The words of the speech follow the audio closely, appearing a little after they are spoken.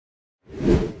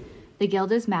The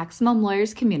Guild is Maximum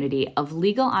Lawyers' community of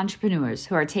legal entrepreneurs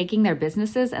who are taking their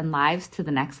businesses and lives to the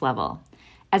next level.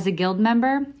 As a Guild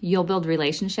member, you'll build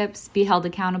relationships, be held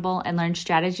accountable, and learn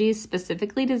strategies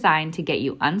specifically designed to get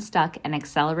you unstuck and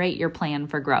accelerate your plan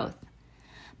for growth.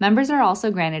 Members are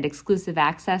also granted exclusive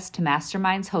access to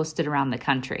masterminds hosted around the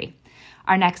country.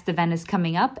 Our next event is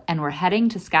coming up, and we're heading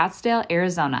to Scottsdale,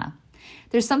 Arizona.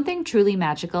 There's something truly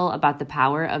magical about the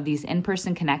power of these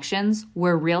in-person connections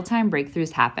where real-time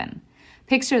breakthroughs happen.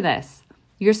 Picture this.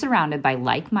 You're surrounded by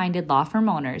like-minded law firm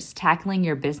owners tackling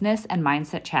your business and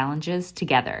mindset challenges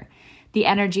together. The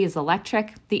energy is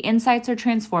electric, the insights are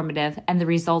transformative, and the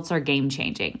results are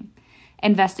game-changing.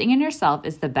 Investing in yourself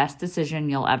is the best decision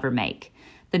you'll ever make.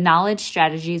 The knowledge,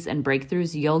 strategies, and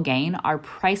breakthroughs you'll gain are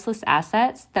priceless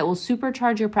assets that will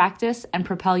supercharge your practice and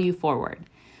propel you forward.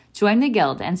 Join the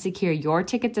Guild and secure your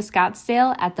ticket to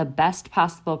Scottsdale at the best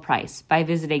possible price by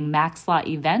visiting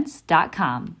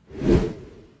maxlawevents.com.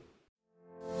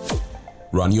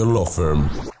 Run your law firm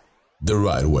the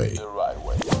right way.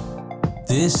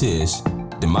 This is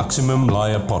the Maximum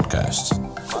Lawyer Podcast.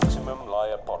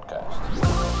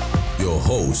 Your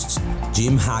hosts,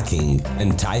 Jim Hacking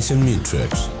and Tyson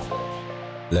Mutrux.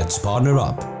 Let's partner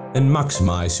up and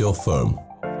maximize your firm.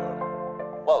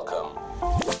 Welcome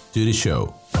to the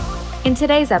show. In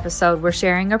today's episode, we're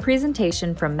sharing a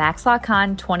presentation from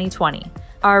MaxLawCon 2020.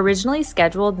 Our originally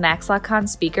scheduled MaxLawCon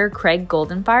speaker, Craig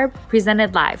Goldenfarb,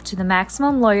 presented live to the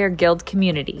Maximum Lawyer Guild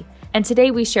community. And today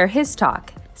we share his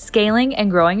talk, Scaling and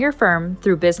Growing Your Firm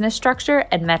Through Business Structure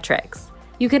and Metrics.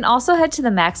 You can also head to the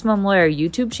Maximum Lawyer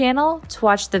YouTube channel to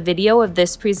watch the video of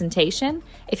this presentation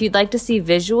if you'd like to see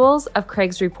visuals of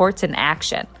Craig's reports in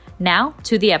action. Now,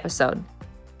 to the episode.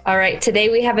 All right, today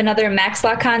we have another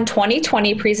MaxLawCon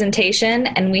 2020 presentation,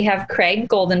 and we have Craig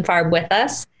Goldenfarb with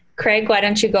us. Craig, why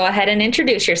don't you go ahead and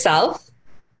introduce yourself?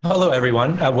 Hello,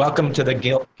 everyone. Welcome to the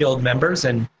Guild members,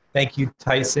 and thank you,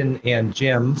 Tyson and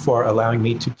Jim, for allowing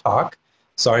me to talk.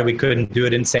 Sorry we couldn't do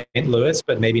it in St. Louis,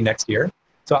 but maybe next year.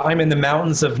 So I'm in the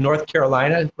mountains of North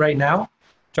Carolina right now,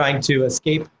 trying to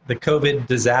escape the COVID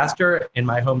disaster in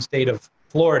my home state of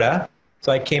Florida.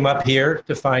 So I came up here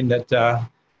to find that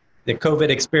the COVID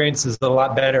experience is a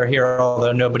lot better here,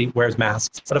 although nobody wears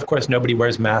masks. But of course, nobody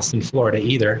wears masks in Florida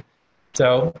either.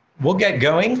 So we'll get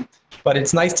going, but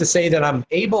it's nice to say that I'm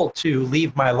able to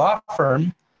leave my law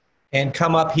firm and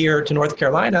come up here to North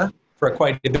Carolina for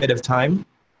quite a bit of time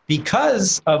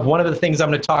because of one of the things I'm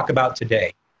going to talk about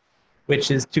today,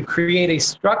 which is to create a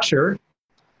structure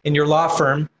in your law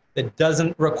firm that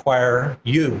doesn't require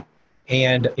you.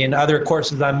 And in other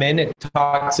courses I'm in, it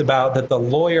talks about that the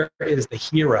lawyer is the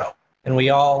hero. And we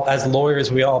all, as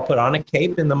lawyers, we all put on a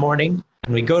cape in the morning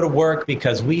and we go to work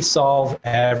because we solve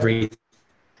everything.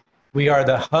 We are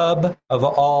the hub of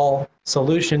all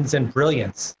solutions and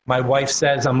brilliance. My wife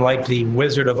says I'm like the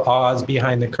Wizard of Oz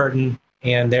behind the curtain,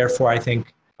 and therefore I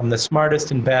think I'm the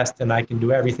smartest and best and I can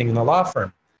do everything in the law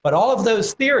firm. But all of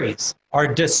those theories are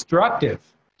destructive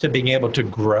to being able to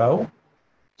grow,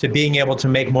 to being able to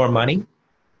make more money,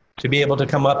 to be able to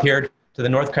come up here to the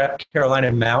North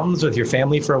Carolina mountains with your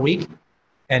family for a week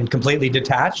and completely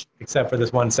detached, except for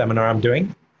this one seminar I'm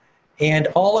doing. And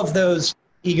all of those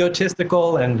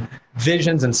egotistical and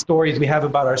visions and stories we have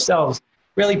about ourselves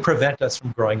really prevent us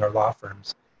from growing our law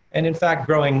firms and, in fact,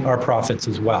 growing our profits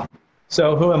as well.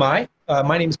 So who am I?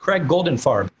 My name is Craig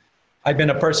Goldenfarb. I've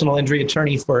been a personal injury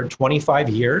attorney for 25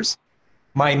 years.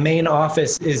 My main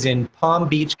office is in Palm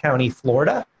Beach County,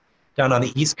 Florida, down on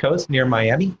the East Coast near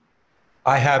Miami.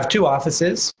 I have two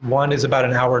offices. One is about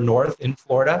an hour north in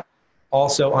Florida,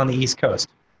 also on the East Coast.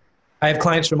 I have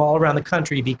clients from all around the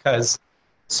country because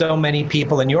so many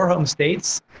people in your home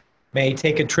states may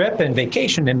take a trip and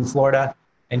vacation in Florida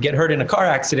and get hurt in a car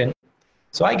accident.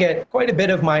 So I get quite a bit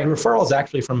of my referrals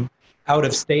actually from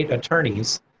out-of-state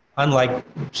attorneys, unlike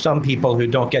some people who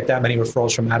don't get that many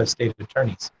referrals from out-of-state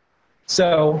attorneys.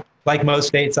 So like most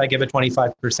states, I give a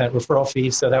 25% referral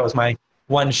fee. So that was my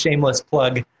one shameless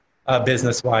plug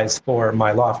business-wise for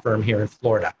my law firm here in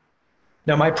Florida.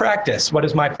 Now my practice, what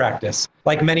is my practice?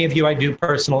 Like many of you, I do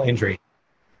personal injury.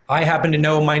 I happen to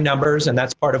know my numbers, and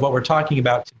that's part of what we're talking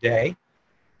about today.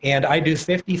 And I do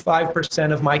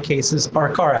 55% of my cases are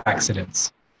car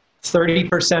accidents.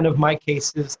 30% of my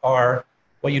cases are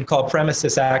what you'd call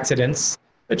premises accidents,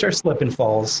 which are slip and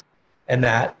falls and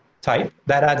that type.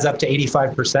 That adds up to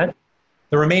 85%.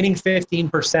 The remaining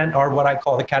 15% are what I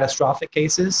call the catastrophic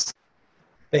cases.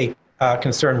 They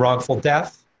concern wrongful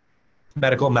death,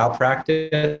 medical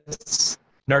malpractice,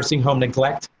 nursing home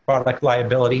neglect, product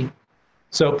liability.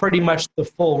 So pretty much the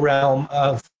full realm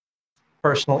of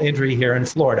personal injury here in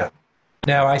Florida.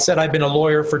 Now, I said I've been a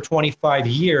lawyer for 25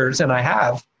 years, and I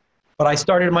have, but I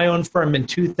started my own firm in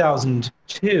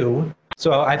 2002.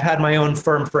 So I've had my own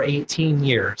firm for 18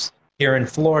 years here in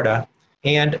Florida.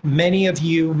 And many of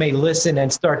you may listen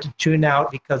and start to tune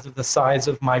out because of the size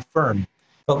of my firm.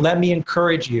 But let me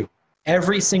encourage you,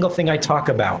 every single thing I talk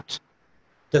about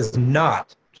does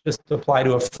not just apply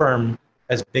to a firm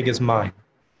as big as mine.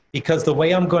 Because the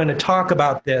way I'm going to talk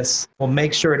about this will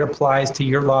make sure it applies to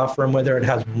your law firm, whether it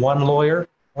has one lawyer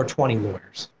or 20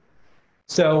 lawyers.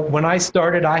 So when I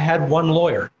started, I had one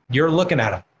lawyer. You're looking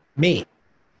at him, me,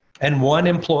 and one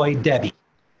employee, Debbie.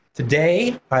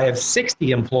 Today, I have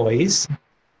 60 employees,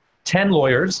 10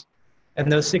 lawyers, and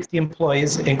those 60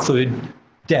 employees include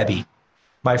Debbie,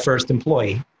 my first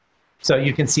employee. So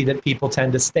you can see that people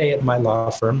tend to stay at my law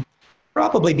firm,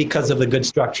 probably because of the good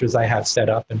structures I have set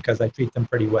up and because I treat them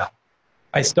pretty well.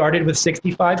 I started with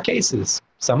 65 cases.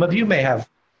 Some of you may have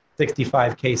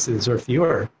 65 cases or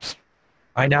fewer.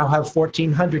 I now have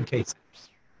 1,400 cases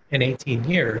in 18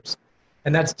 years.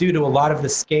 And that's due to a lot of the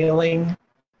scaling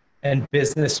and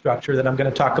business structure that I'm going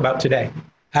to talk about today.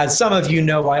 As some of you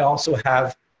know, I also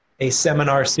have a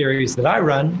seminar series that I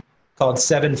run called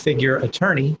 7-Figure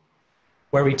Attorney,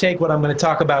 where we take what I'm going to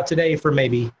talk about today for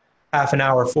maybe half an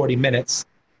hour, 40 minutes,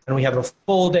 and we have a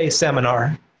full day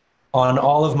seminar on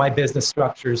all of my business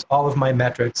structures, all of my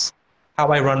metrics, how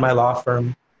I run my law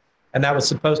firm. And that was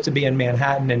supposed to be in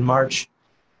Manhattan in March,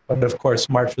 but of course,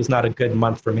 March was not a good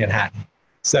month for Manhattan.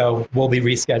 So we'll be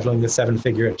rescheduling the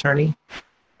 7-Figure Attorney.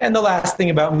 And the last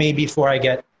thing about me before I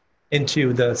get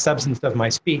into the substance of my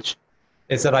speech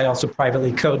is that I also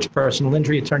privately coach personal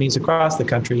injury attorneys across the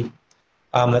country.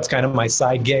 That's kind of my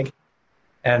side gig.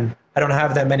 And I don't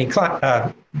have that many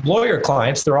lawyer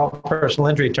clients. They're all personal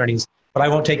injury attorneys, but I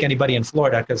won't take anybody in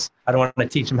Florida because I don't want to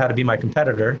teach them how to be my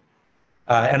competitor.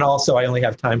 And also, I only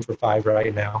have time for 5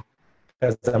 right now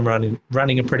because I'm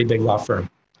running a pretty big law firm.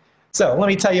 So let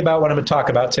me tell you about what I'm going to talk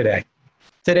about today.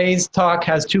 Today's talk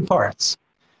has 2 parts.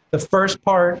 The first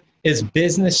part is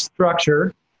business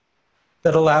structure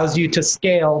that allows you to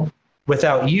scale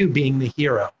without you being the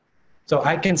hero. So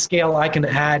I can scale, I can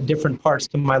add different parts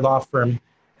to my law firm,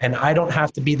 and I don't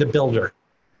have to be the builder.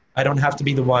 I don't have to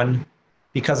be the one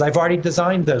because I've already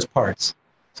designed those parts.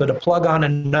 So to plug on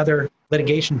another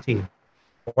litigation team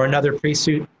or another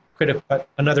pre-suit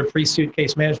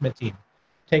case management team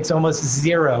takes almost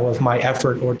 0 of my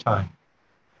effort or time.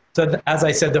 So as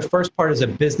I said, the first part is a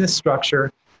business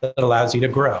structure that allows you to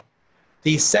grow.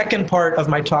 The second part of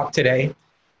my talk today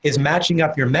is matching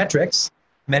up your metrics.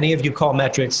 Many of you call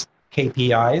metrics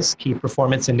KPIs, key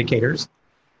performance indicators,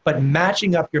 but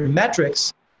matching up your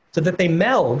metrics so that they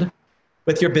meld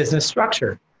with your business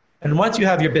structure. And once you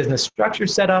have your business structure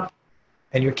set up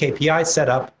and your KPIs set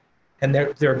up, and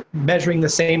they're measuring the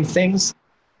same things,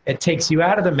 it takes you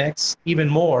out of the mix even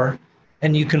more,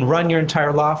 and you can run your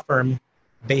entire law firm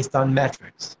based on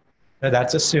metrics. Now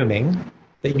that's assuming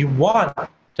that you want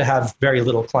to have very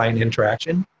little client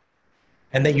interaction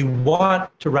and that you want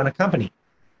to run a company.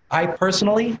 I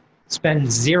personally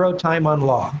spend 0 time on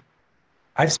law.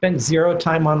 I've spent 0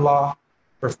 time on law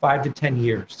for 5 to 10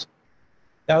 years.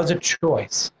 That was a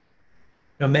choice.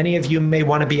 Now, many of you may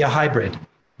want to be a hybrid.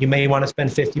 You may want to spend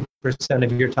 50%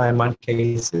 of your time on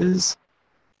cases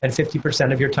and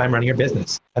 50% of your time running your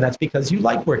business. And that's because you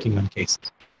like working on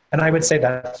cases. And I would say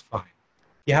that's fine.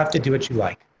 You have to do what you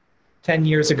like. 10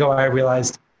 years ago, I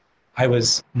realized I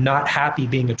was not happy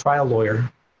being a trial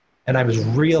lawyer, and I was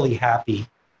really happy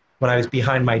when I was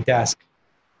behind my desk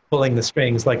pulling the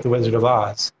strings like the Wizard of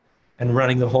Oz and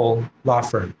running the whole law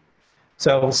firm.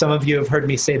 So some of you have heard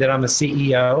me say that I'm a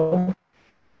CEO,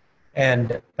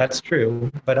 and that's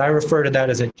true, but I refer to that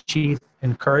as a Chief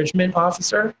Encouragement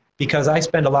Officer because I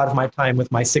spend a lot of my time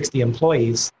with my 60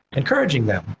 employees encouraging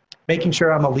them, making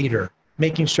sure I'm a leader,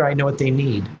 making sure I know what they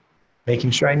need,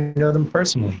 making sure I know them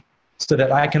personally so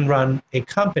that I can run a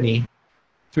company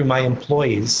through my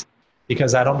employees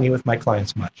because I don't meet with my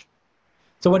clients much.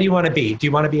 So what do you want to be? Do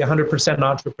you want to be 100%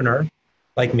 entrepreneur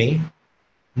like me?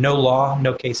 No law,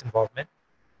 no case involvement?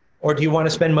 Or do you want to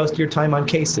spend most of your time on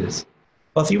cases?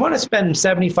 Well, if you want to spend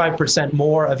 75%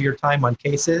 more of your time on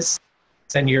cases,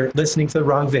 then you're listening to the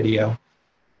wrong video.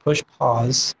 Push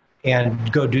pause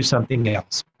and go do something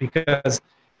else because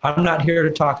I'm not here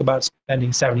to talk about spending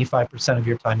 75% of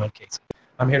your time on cases.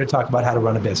 I'm here to talk about how to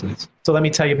run a business. So let me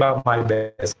tell you about my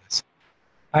business.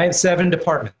 I have 7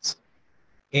 departments.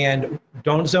 And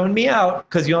don't zone me out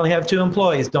because you only have 2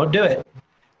 employees. Don't do it.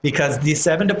 Because these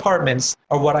 7 departments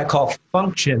are what I call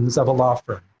functions of a law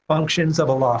firm. Functions of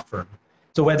a law firm.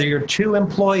 So whether you're 2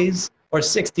 employees or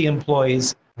 60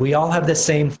 employees, we all have the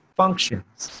same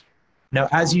functions. Now,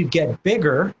 as you get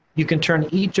bigger, you can turn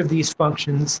each of these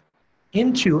functions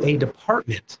into a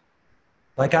department,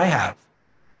 like I have.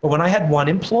 But when I had one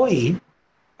employee,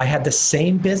 I had the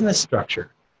same business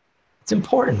structure. It's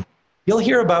important. You'll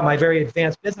hear about my very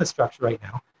advanced business structure right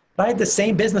now, but I had the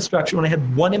same business structure when I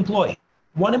had one employee.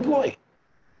 One employee.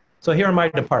 So here are my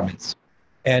departments.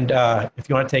 And if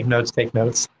you want to take notes, take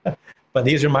notes. But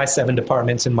these are my 7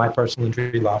 departments in my personal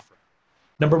injury law firm.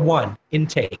 Number 1,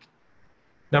 intake.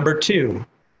 Number 2,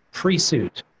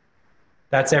 pre-suit.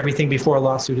 That's everything before a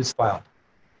lawsuit is filed.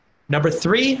 Number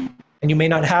 3, and you may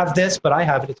not have this, but I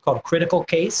have it, it's called critical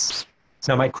case.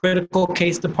 Now, my critical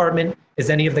case department is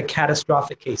any of the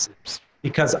catastrophic cases,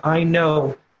 because I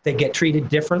know they get treated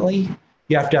differently.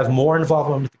 You have to have more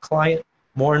involvement with the client,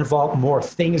 more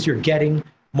things you're getting,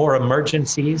 more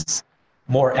emergencies,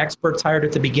 more experts hired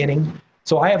at the beginning.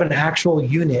 So I have an actual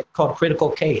unit called critical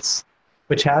case,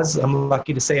 which has, I'm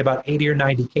lucky to say, about 80 or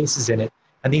 90 cases in it.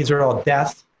 And these are all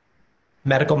death,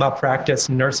 medical malpractice,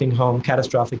 nursing home,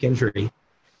 catastrophic injury.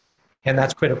 And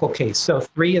that's critical case. So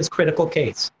 3 is critical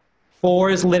case. 4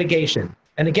 is litigation.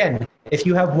 And again, if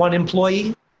you have one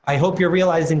employee, I hope you're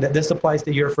realizing that this applies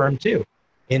to your firm too.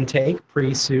 Intake,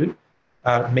 pre-suit,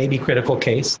 maybe critical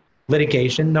case,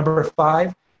 litigation. Number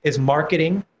 5 is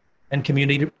marketing and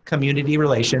community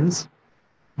relations.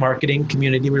 Marketing,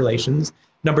 community relations.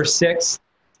 Number 6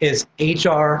 is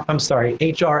HR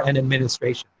and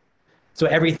administration. So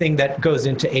everything that goes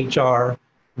into HR,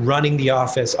 running the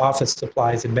office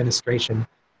supplies, administration,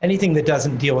 anything that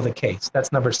doesn't deal with a case.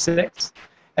 That's number 6.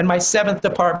 And my 7th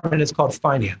department is called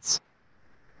finance.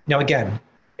 Now, again,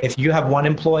 if you have one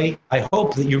employee, I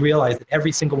hope that you realize that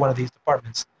every single one of these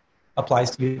departments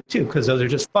applies to you too, because those are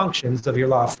just functions of your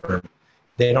law firm.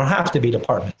 They don't have to be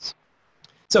departments.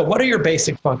 So what are your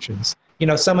basic functions? You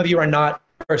know, some of you are not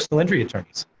personal injury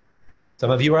attorneys.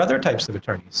 Some of you are other types of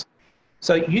attorneys.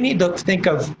 So you need to think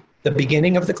of the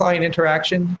beginning of the client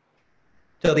interaction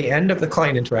till the end of the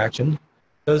client interaction.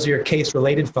 Those are your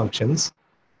case-related functions.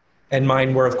 And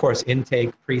mine were, of course,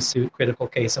 intake, pre-suit, critical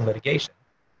case, and litigation.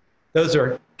 Those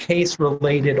are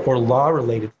case-related or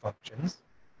law-related functions.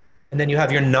 And then you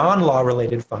have your non-law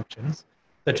related functions,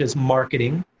 such as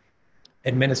marketing,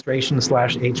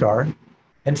 administration/HR,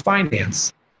 and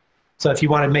finance. So if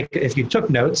you took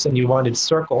notes and you wanted to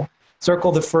circle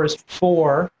the first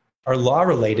 4 are law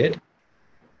related,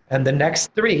 and the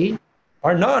next 3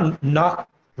 are not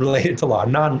related to law,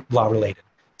 non-law related.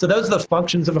 So those are the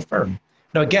functions of a firm.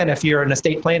 Now, again, if you're an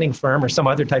estate planning firm or some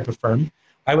other type of firm,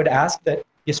 I would ask that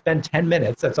you spend 10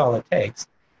 minutes, that's all it takes,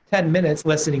 10 minutes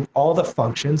listing all the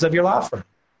functions of your law firm.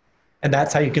 And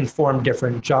that's how you can form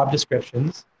different job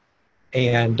descriptions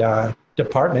and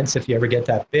departments if you ever get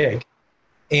that big.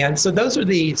 And so those are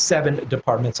the 7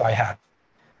 departments I have.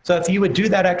 So if you would do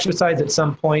that exercise at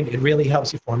some point, it really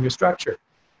helps you form your structure.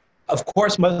 Of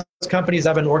course, most companies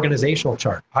have an organizational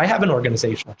chart. I have an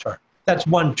organizational chart. That's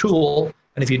one tool.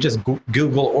 And if you just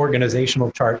Google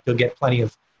organizational chart, you'll get plenty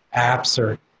of apps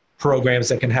or programs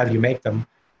that can have you make them.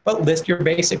 But list your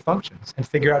basic functions and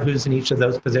figure out who's in each of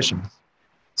those positions.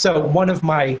 So one of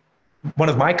my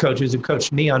coaches who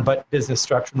coached me on business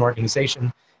structure and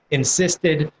organization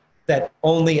insisted that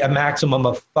only a maximum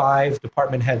of 5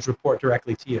 department heads report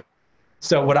directly to you.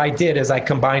 So what I did is I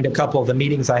combined a couple of the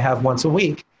meetings I have once a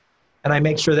week, and I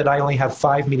make sure that I only have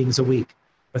 5 meetings a week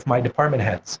with my department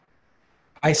heads.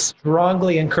 I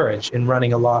strongly encourage in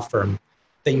running a law firm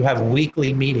that you have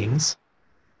weekly meetings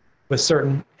with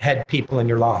certain head people in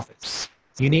your law office.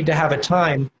 You need to have a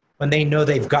time when they know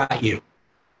they've got you.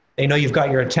 They know you've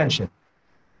got your attention.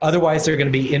 Otherwise, they're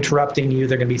going to be interrupting you.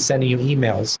 They're going to be sending you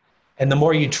emails. And the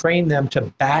more you train them to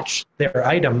batch their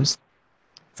items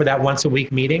for that once a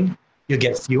week meeting, you'll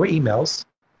get fewer emails,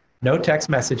 no text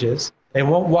messages. They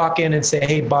won't walk in and say,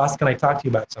 hey, boss, can I talk to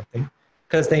you about something?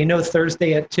 Because they know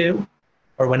Thursday at 2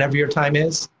 or whenever your time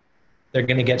is, they're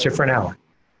going to get you for an hour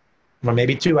or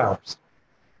maybe 2 hours.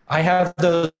 I have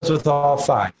those with all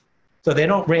 5. So they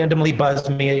don't randomly buzz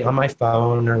me on my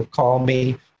phone or call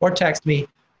me or text me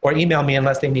or email me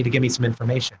unless they need to give me some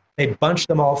information. They bunch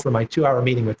them all for my 2-hour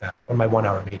meeting with them or my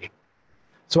 1-hour meeting.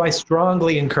 So I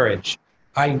strongly encourage,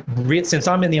 since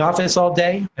I'm in the office all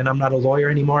day and I'm not a lawyer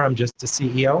anymore, I'm just a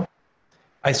CEO,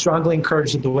 I strongly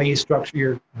encourage that the way you structure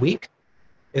your week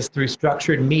is through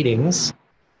structured meetings.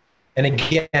 And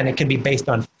again, it can be based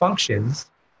on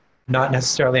functions, not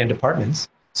necessarily on departments.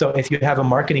 So if you have a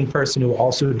marketing person who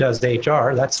also does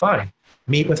HR, that's fine.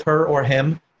 Meet with her or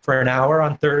him for an hour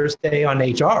on Thursday on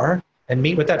HR and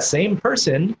meet with that same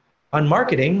person on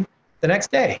marketing the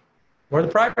next day or the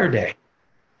prior day.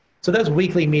 So those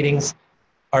weekly meetings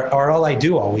are all I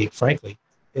do all week, frankly,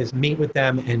 is meet with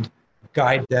them and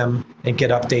guide them, and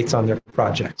get updates on their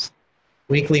projects.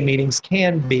 Weekly meetings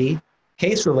can be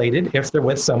case-related if they're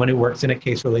with someone who works in a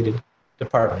case-related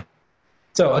department.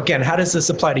 So again, how does this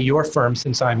apply to your firm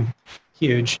since I'm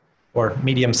huge or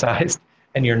medium-sized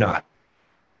and you're not?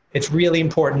 It's really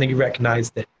important that you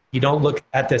recognize that you don't look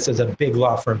at this as a big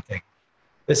law firm thing.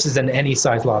 This is an any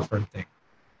size law firm thing.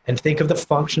 And think of the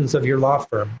functions of your law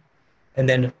firm and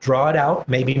then draw it out,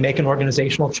 maybe make an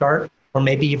organizational chart or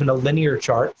maybe even a linear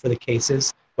chart for the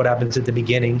cases, what happens at the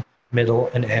beginning, middle,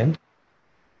 and end.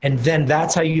 And then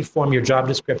that's how you form your job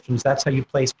descriptions. That's how you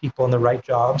place people in the right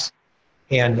jobs.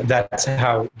 And that's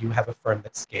how you have a firm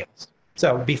that scales.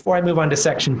 So before I move on to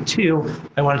section 2,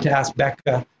 I wanted to ask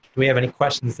Becca, do we have any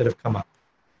questions that have come up?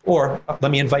 Or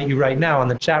let me invite you right now in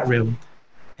the chat room,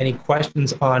 any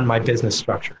questions on my business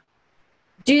structure?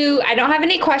 I don't have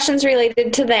any questions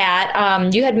related to that.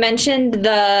 You had mentioned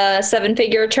the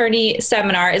 7-figure attorney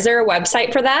seminar. Is there a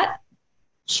website for that?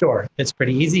 Sure, it's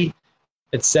pretty easy.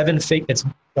 It's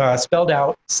spelled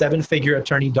out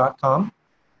 7figureattorney.com,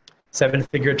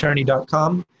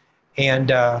 7figureattorney.com.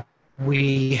 And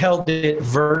we held it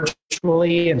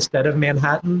virtually instead of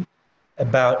Manhattan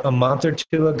about a month or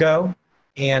two ago.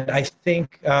 And I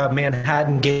think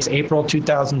Manhattan gave April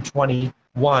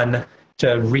 2021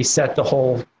 to reset the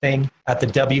whole thing at the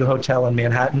W Hotel in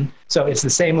Manhattan. So it's the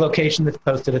same location that's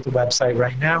posted at the website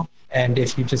right now. And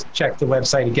if you just check the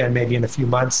website again, maybe in a few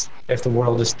months, if the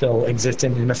world is still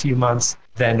existent in a few months,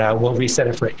 then we'll reset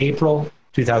it for April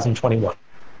 2021.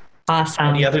 Awesome.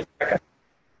 Any other?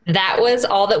 That was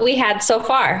all that we had so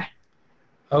far.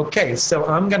 Okay, so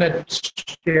I'm going to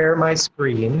share my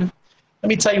screen. Let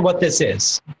me tell you what this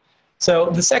is. So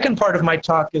the second part of my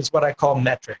talk is what I call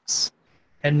metrics.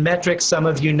 And metrics, some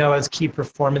of you know as key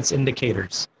performance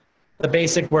indicators. The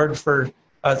basic word for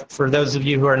those of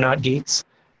you who are not geeks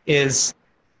is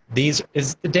the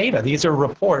data. These are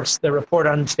reports that report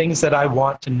on things that I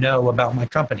want to know about my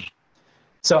company.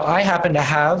 So I happen to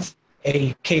have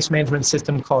a case management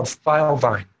system called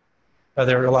FileVine. Now,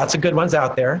 there are lots of good ones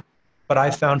out there, but I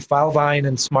found FileVine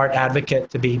and Smart Advocate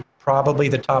to be probably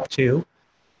the top 2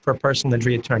 for personal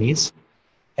injury attorneys.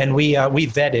 And we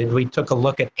took a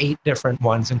look at 8 different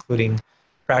ones, including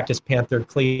Practice Panther,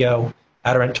 Clio,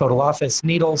 Adorant Total Office,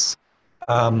 Needles,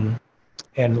 and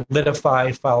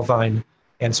Litify, FileVine,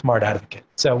 and Smart Advocate.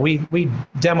 So we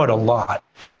demoed a lot,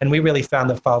 and we really found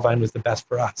that FileVine was the best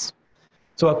for us.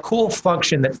 So a cool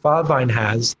function that FileVine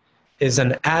has is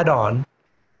an add-on,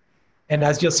 and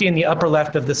as you'll see in the upper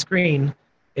left of the screen,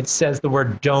 it says the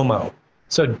word Domo.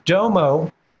 So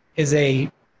Domo is a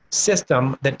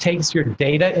system that takes your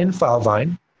data in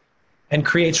FileVine and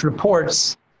creates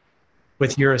reports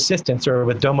with your assistance or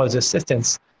with Domo's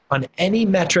assistance on any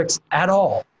metrics at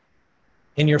all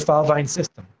in your FileVine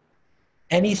system.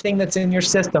 Anything that's in your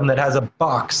system that has a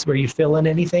box where you fill in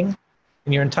anything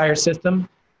in your entire system,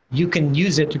 you can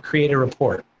use it to create a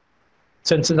report.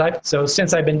 So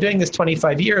since I've been doing this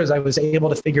 25 years, I was able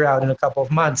to figure out in a couple of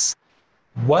months,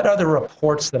 what are the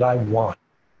reports that I want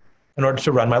in order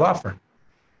to run my law firm?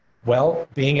 Well,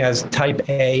 being as type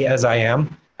A as I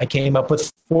am, I came up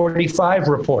with 45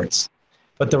 reports.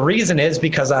 But the reason is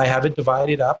because I have it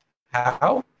divided up,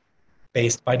 how?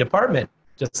 Based by department,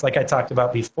 just like I talked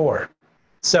about before.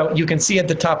 So you can see at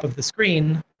the top of the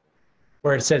screen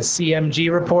where it says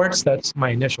CMG reports, that's my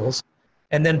initials.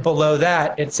 And then below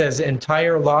that, it says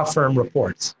entire law firm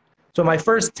reports. So my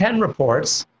first 10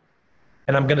 reports,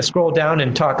 and I'm going to scroll down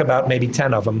and talk about maybe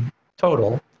 10 of them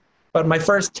total, but my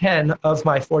first 10 of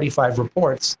my 45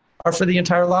 reports are for the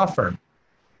entire law firm.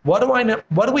 What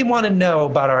do we want to know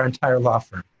about our entire law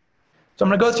firm? So I'm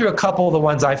going to go through a couple of the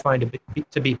ones I find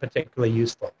to be particularly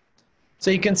useful.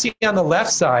 So you can see on the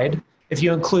left side, if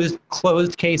you include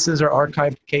closed cases or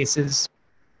archived cases,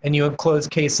 and you include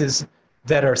cases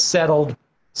that are settled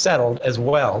as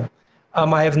well,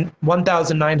 I have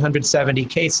 1,970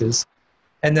 cases,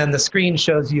 and then the screen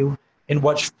shows you in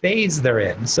which phase they're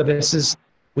in. So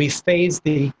we phase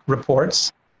the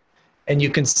reports, and you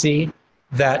can see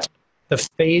that the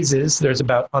phases,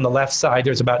 on the left side,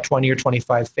 there's about 20 or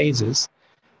 25 phases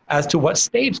as to what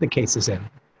stage the case is in.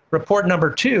 Report number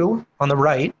 2 on the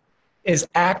right is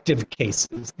active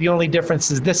cases. The only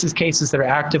difference is this is cases that are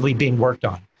actively being worked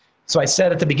on. So I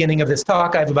said at the beginning of this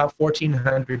talk, I have about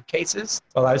 1,400 cases.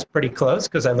 Well, I was pretty close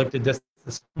because I looked at this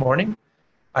morning.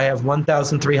 I have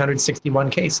 1,361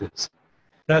 cases.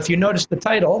 Now, if you notice the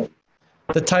title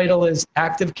is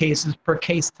active cases per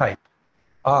case type.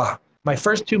 My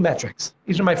first 2 metrics.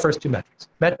 These are my first 2 metrics.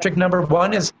 Metric number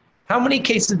 1 is how many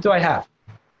cases do I have?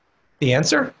 The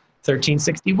answer,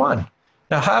 1,361.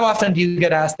 Now, how often do you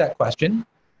get asked that question?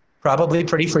 Probably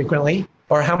pretty frequently.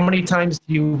 Or how many times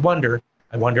do you wonder,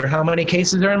 I wonder how many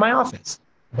cases are in my office?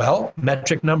 Well,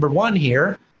 metric number 1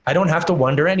 here, I don't have to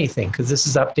wonder anything because this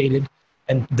is updated,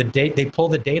 and they pull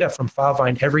the data from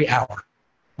FileVine every hour,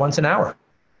 once an hour.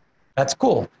 That's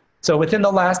cool. So within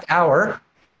the last hour,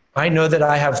 I know that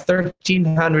I have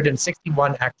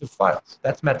 1,361 active files.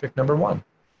 That's metric number 1.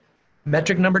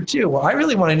 Metric number 2, well, I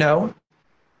really want to know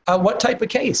what type of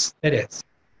case it is.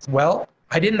 Well,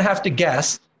 I didn't have to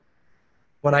guess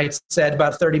when I said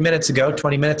about 30 minutes ago,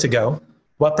 20 minutes ago,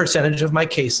 what percentage of my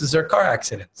cases are car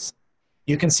accidents.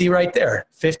 You can see right there,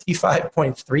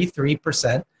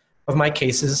 55.33% of my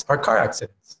cases are car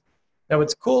accidents. Now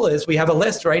what's cool is we have a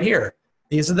list right here.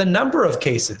 These are the number of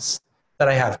cases that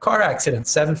I have. Car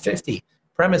accidents, 750.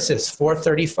 Premises,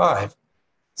 435.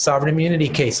 Sovereign immunity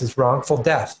cases, wrongful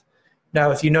death.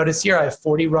 Now, if you notice here, I have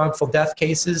 40 wrongful death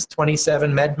cases,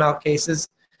 27 med mal cases,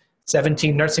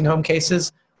 17 nursing home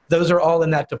cases. Those are all in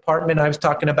that department I was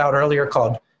talking about earlier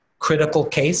called critical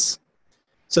case.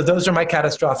 So those are my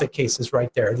catastrophic cases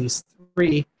right there, these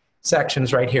 3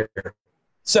 sections right here.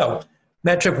 So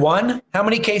metric 1, how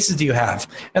many cases do you have?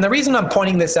 And the reason I'm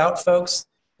pointing this out, folks,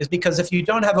 is because if you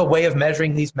don't have a way of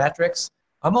measuring these metrics,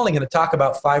 I'm only going to talk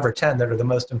about 5 or 10 that are the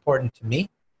most important to me.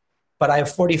 But I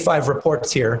have 45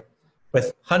 reports here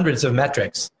with hundreds of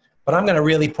metrics. But I'm going to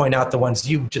really point out the ones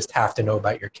you just have to know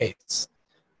about your case.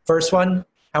 First one,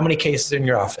 how many cases in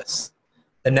your office?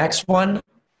 The next one,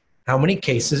 how many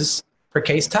cases per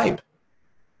case type?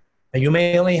 Now, you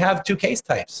may only have 2 case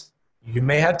types. You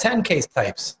may have 10 case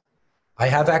types. I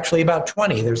have actually about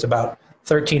 20. There's about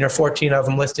 13 or 14 of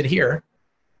them listed here.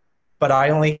 But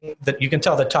you can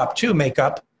tell the top 2 make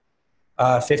up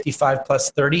 55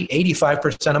 plus 30,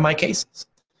 85% of my cases.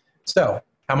 So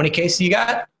how many cases you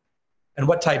got? And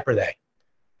what type are they?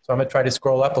 So I'm going to try to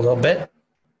scroll up a little bit.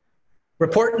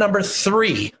 Report number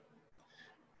 3.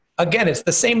 Again, it's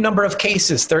the same number of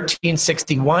cases,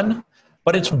 1361,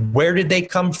 but it's where did they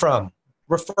come from?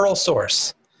 Referral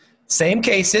source. Same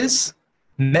cases,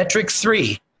 metric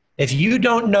 3. If you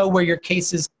don't know where your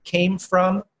cases came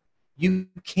from, you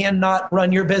cannot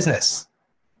run your business,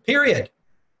 period.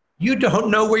 You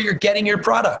don't know where you're getting your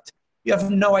product. You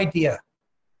have no idea.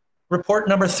 Report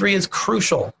number 3 is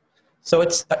crucial. So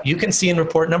you can see in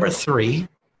report number 3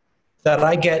 that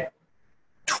I get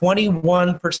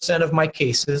 21% of my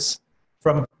cases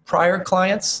from prior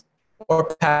clients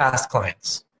or past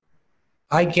clients.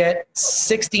 I get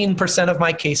 16% of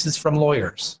my cases from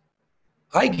lawyers.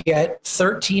 I get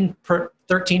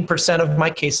 13% of my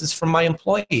cases from my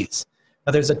employees.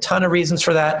 Now, there's a ton of reasons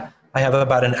for that. I have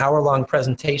about an hour-long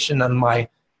presentation on my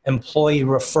employee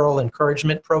referral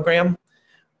encouragement program,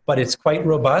 but it's quite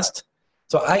robust.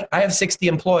 So I have 60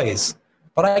 employees,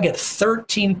 but I get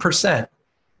 13%.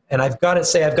 And I've got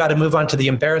to move on to the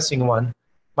embarrassing one.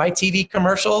 My TV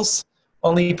commercials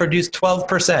only produce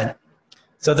 12%.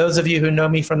 So those of you who know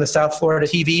me from the South Florida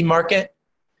TV market,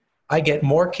 I get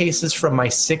more cases from my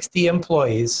 60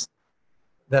 employees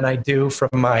than I do from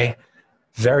my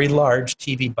very large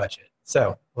TV budget.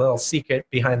 So a little secret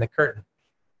behind the curtain.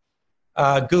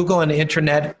 Google and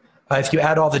internet, if you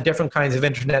add all the different kinds of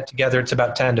internet together, it's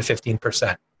about 10 to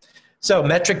 15%. So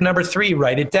metric number 3,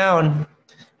 write it down.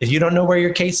 If you don't know where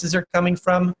your cases are coming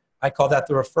from, I call that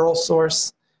the referral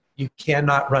source. You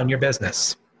cannot run your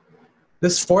business.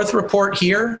 This 4th report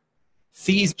here,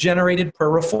 fees generated per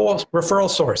referral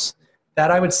source.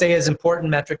 That I would say is important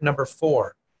metric number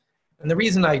 4. And the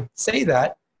reason I say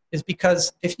that is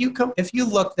because if you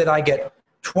look that I get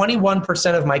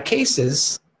 21% of my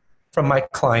cases from my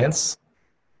clients,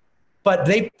 but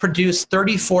they produce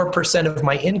 34% of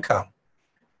my income,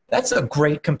 that's a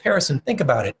great comparison. Think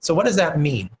about it. So what does that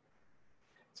mean?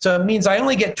 So it means I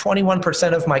only get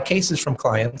 21% of my cases from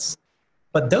clients,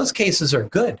 but those cases are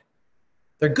good.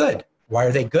 They're good. Why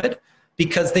are they good?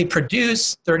 Because they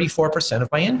produce 34% of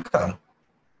my income.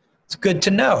 It's good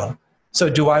to know. So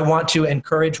do I want to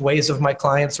encourage ways of my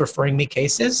clients referring me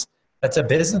cases? That's a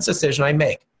business decision I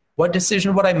make. What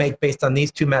decision would I make based on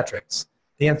these 2 metrics?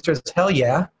 The answer is hell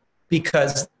yeah,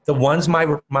 because the ones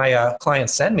my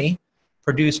clients send me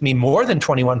produce me more than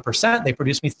 21%. They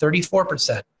produce me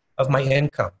 34% of my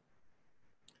income.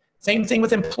 Same thing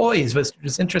with employees, which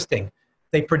is interesting.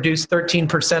 They produce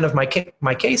 13% of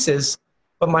my cases,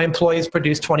 but my employees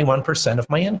produce 21% of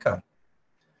my income.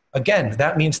 Again,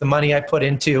 that means the money I put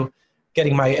into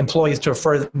getting my employees to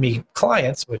refer me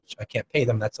clients, which I can't pay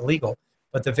them, that's illegal,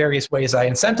 but the various ways I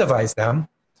incentivize them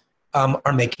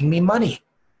are making me money.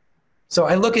 So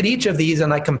I look at each of these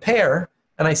and I compare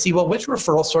and I see, well, which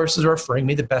referral sources are referring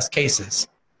me the best cases?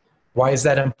 Why is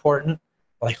that important?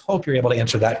 Well, I hope you're able to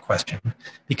answer that question,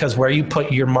 because where you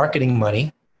put your marketing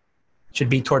money should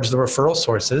be towards the referral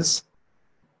sources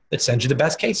that send you the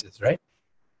best cases, right?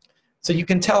 So you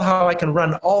can tell how I can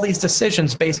run all these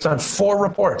decisions based on 4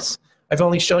 reports. I've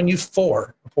only shown you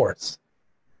 4 reports.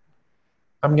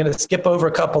 I'm going to skip over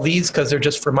a couple of these because they're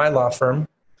just for my law firm.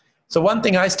 So one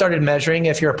thing I started measuring,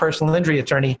 if you're a personal injury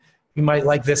attorney, you might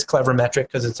like this clever metric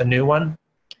because it's a new one.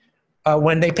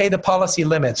 When they pay the policy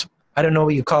limits, I don't know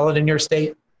what you call it in your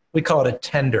state. We call it a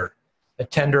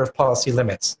tender of policy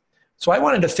limits. So I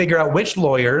wanted to figure out which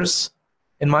lawyers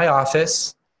in my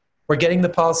office were getting the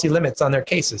policy limits on their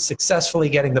cases, successfully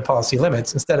getting the policy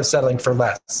limits instead of settling for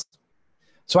less.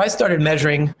 So I started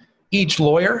measuring each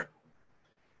lawyer,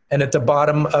 and at the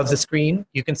bottom of the screen,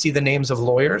 you can see the names of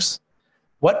lawyers.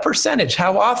 What percentage,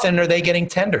 how often are they getting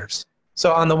tenders?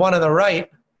 So on the one on the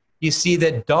right, you see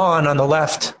that Dawn on the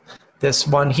left, this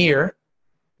one here,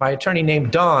 my attorney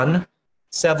named Dawn,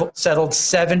 settled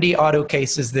 70 auto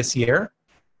cases this year,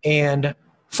 and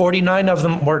 49 of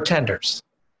them were tenders.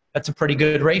 That's a pretty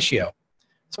good ratio.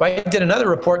 So I did another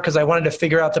report because I wanted to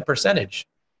figure out the percentage.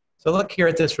 So look here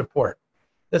at this report.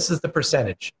 This is the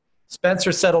percentage.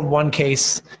 Spencer settled 1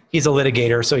 case. He's a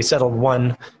litigator, so he settled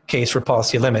 1 case for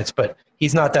policy limits, but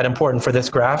he's not that important for this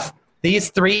graph. These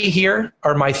 3 here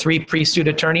are my 3 pre-suit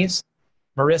attorneys,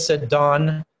 Marissa,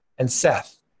 Dawn, and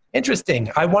Seth. Interesting.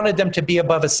 I wanted them to be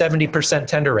above a 70%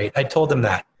 tender rate. I told them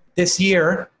that. This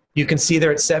year, you can see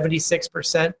they're at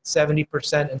 76%,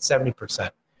 70%, and 70%.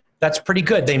 That's pretty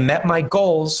good. They met my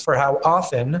goals for how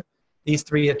often these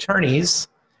 3 attorneys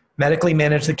medically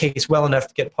manage the case well enough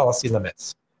to get policy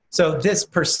limits. So this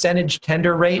percentage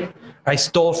tender rate, I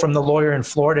stole from the lawyer in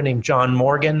Florida named John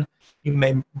Morgan. You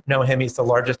may know him. He's the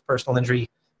largest personal injury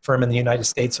firm in the United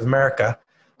States of America.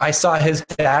 I saw his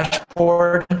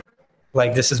dashboard,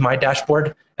 like this is my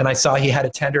dashboard, and I saw he had a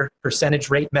tender percentage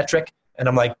rate metric, and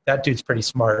I'm like, that dude's pretty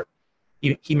smart.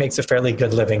 He makes a fairly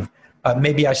good living.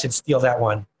 Maybe I should steal that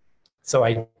one. So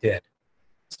I did.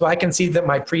 So I can see that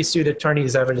my pre-suit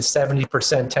attorneys have a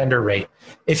 70% tender rate.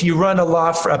 If you run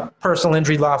a personal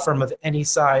injury law firm of any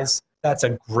size, that's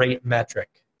a great metric.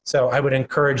 So I would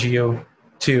encourage you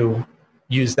to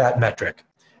use that metric.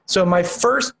 So my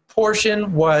first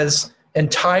portion was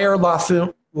entire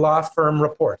law firm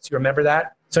reports. You remember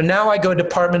that? So now I go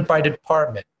department by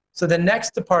department. So the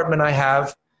next department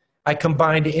I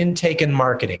combined intake and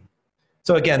marketing.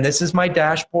 So again, this is my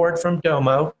dashboard from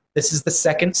Domo. This is the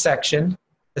second section.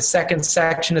 The second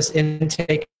section is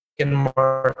intake and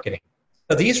marketing.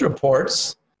 So these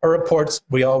reports are reports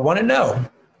we all want to know.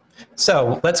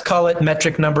 So let's call it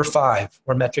metric number 5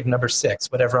 or metric number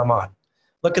 6, whatever I'm on.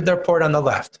 Look at the report on the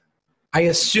left. I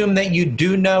assume that you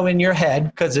do know in your head,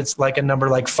 because it's like a number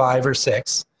like 5 or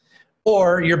 6,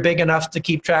 or you're big enough to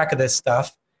keep track of this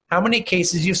stuff, how many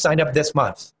cases you've signed up this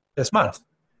month.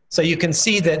 So you can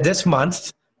see that this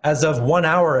month, as of 1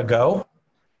 hour ago,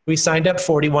 we signed up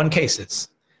 41 cases.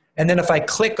 And then if I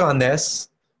click on this,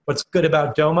 what's good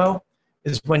about Domo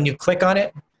is when you click on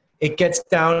it, it gets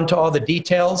down to all the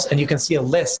details and you can see a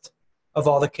list of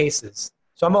all the cases.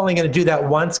 So I'm only going to do that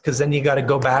once because then you got to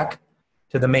go back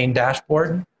to the main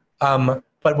dashboard. But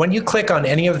when you click on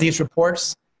any of these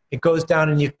reports, it goes down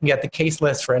and you can get the case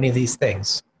list for any of these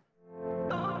things.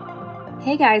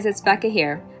 Hey guys, it's Becca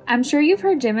here. I'm sure you've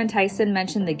heard Jim and Tyson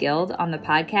mention the Guild on the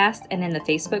podcast and in the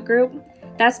Facebook group.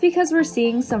 That's because we're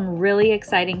seeing some really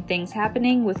exciting things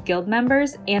happening with Guild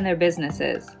members and their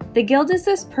businesses. The Guild is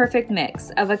this perfect mix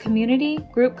of a community,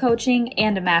 group coaching,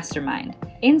 and a mastermind.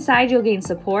 Inside, you'll gain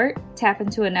support, tap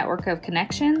into a network of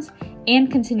connections,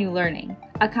 and continue learning,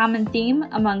 a common theme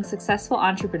among successful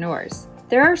entrepreneurs.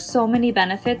 There are so many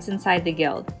benefits inside the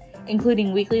Guild,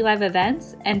 including weekly live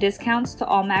events and discounts to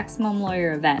all Maximum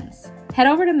Lawyer events. Head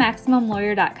over to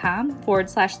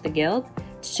MaximumLawyer.com/the Guild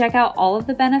to check out all of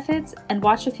the benefits and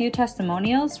watch a few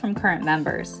testimonials from current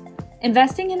members.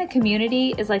 Investing in a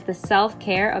community is like the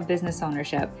self-care of business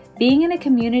ownership. Being in a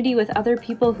community with other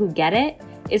people who get it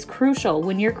is crucial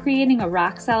when you're creating a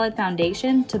rock-solid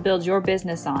foundation to build your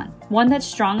business on, one that's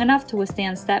strong enough to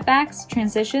withstand setbacks,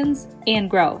 transitions, and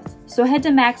growth. So head to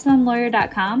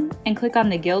MaximumLawyer.com and click on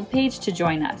the Guild page to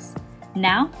join us.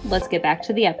 Now, let's get back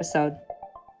to the episode.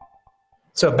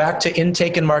 So back to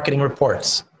intake and marketing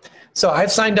reports. So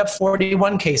I've signed up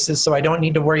 41 cases, so I don't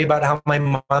need to worry about how my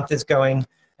month is going,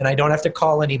 and I don't have to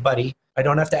call anybody. I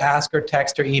don't have to ask or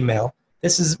text or email.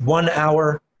 This is 1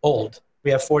 hour old.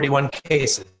 We have 41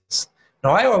 cases.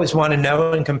 Now, I always want to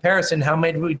know in comparison, how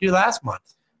many did we do last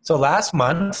month? So last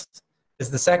month is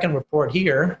the second report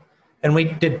here, and we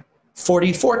did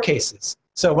 44 cases.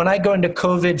 So when I go into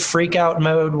COVID freak out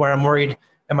mode where I'm worried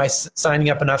Am I signing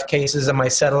up enough cases? Am I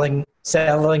settling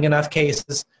enough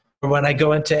cases? Or when I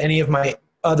go into any of my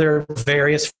other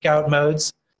various freak out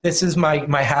modes, this is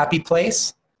my happy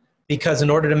place, because in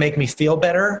order to make me feel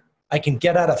better, I can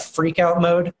get out of freak out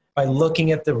mode by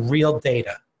looking at the real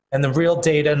data. And the real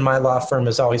data in my law firm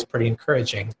is always pretty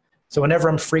encouraging. So whenever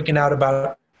I'm freaking out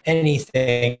about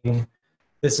anything,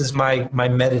 this is my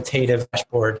meditative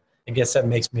dashboard. I guess that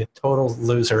makes me a total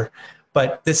loser.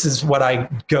 But this is what I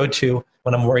go to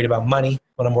when I'm worried about money,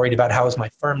 when I'm worried about how is my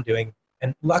firm doing.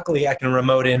 And luckily, I can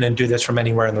remote in and do this from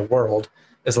anywhere in the world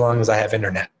as long as I have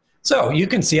internet. So you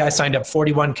can see I signed up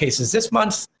 41 cases this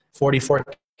month, 44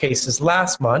 cases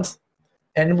last month.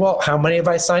 And well, how many have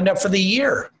I signed up for the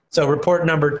year? So report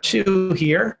number 2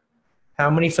 here. How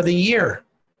many for the year?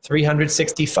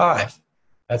 365.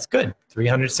 That's good,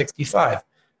 365.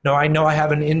 Now, I know I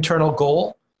have an internal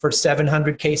goal for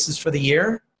 700 cases for the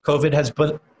year. COVID has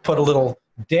put a little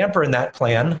damper in that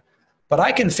plan, but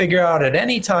I can figure out at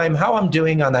any time how I'm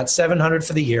doing on that 700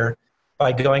 for the year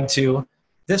by going to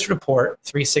this report,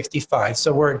 365.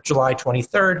 So we're July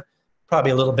 23rd,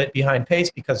 probably a little bit behind pace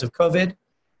because of COVID,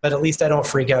 but at least I don't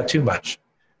freak out too much.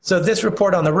 So this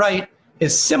report on the right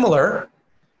is similar.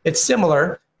 It's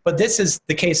similar, but this is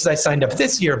the cases I signed up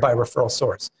this year by referral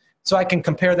source. So I can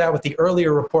compare that with the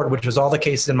earlier report, which was all the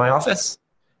cases in my office.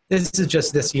 This is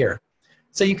just this year.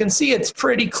 So you can see it's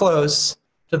pretty close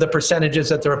to the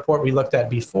percentages at the report we looked at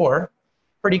before,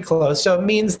 pretty close. So it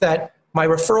means that my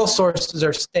referral sources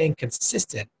are staying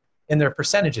consistent in their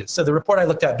percentages. So the report I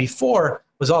looked at before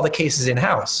was all the cases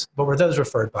in-house. What were those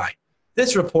referred by?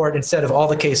 This report, instead of all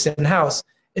the cases in-house,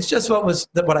 it's just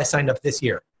what I signed up this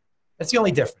year. That's the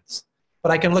only difference.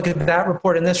 But I can look at that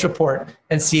report and this report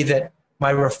and see that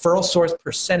my referral source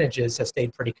percentages have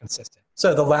stayed pretty consistent.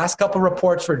 So the last couple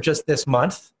reports were just this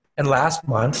month and last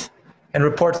month, and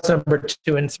reports number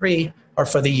 2 and 3 are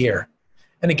for the year.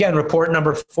 And again, report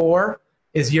number 4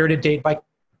 is year to date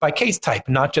by case type,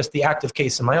 not just the active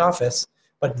case in my office,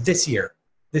 but this year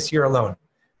alone.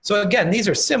 So again, these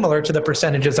are similar to the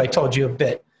percentages I told you a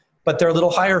bit, but they're a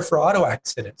little higher for auto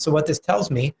accidents. So what this tells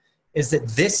me is that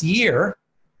this year,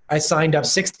 I signed up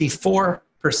 64%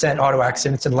 auto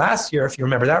accidents, and last year, if you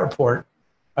remember that report,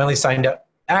 I only signed up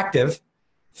active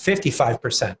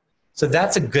 55%. So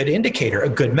that's a good indicator, a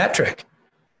good metric,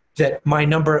 that my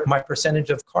percentage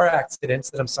of car accidents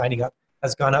that I'm signing up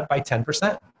has gone up by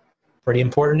 10%. Pretty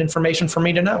important information for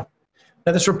me to know.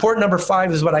 Now, this report number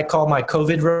 5 is what I call my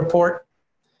COVID report,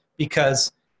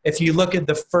 because if you look at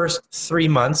the first 3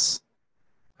 months,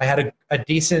 I had a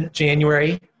decent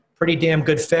January, pretty damn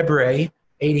good February,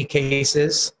 80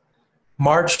 cases.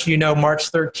 March,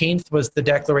 March 13th was the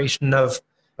declaration of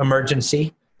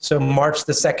emergency. So March,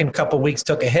 the second couple weeks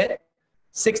took a hit,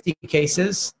 60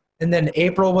 cases. And then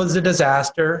April was a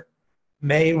disaster.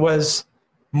 May was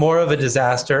more of a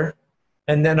disaster.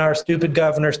 And then our stupid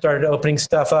governor started opening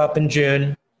stuff up in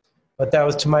June. But that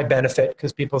was to my benefit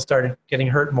because people started getting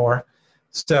hurt more.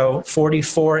 So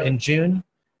 44 in June.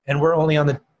 And we're only on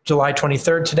the July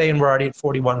 23rd today, and we're already at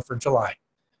 41 for July.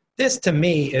 This to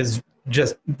me is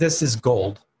this is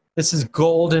gold. This is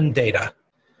golden data.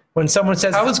 When someone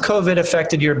says, how has COVID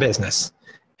affected your business?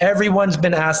 Everyone's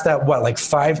been asked that, like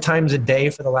 5 times a day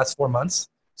for the last 4 months?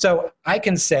 So I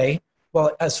can say,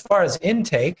 well, as far as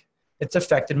intake, it's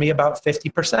affected me about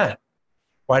 50%.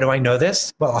 Why do I know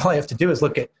this? Well, all I have to do is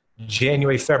look at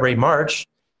January, February, March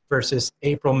versus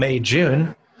April, May,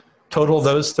 June, total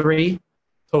those 3,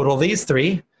 total these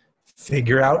 3,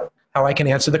 figure out how I can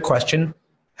answer the question,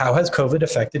 how has COVID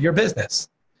affected your business?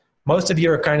 Most of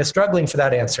you are kind of struggling for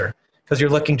that answer because you're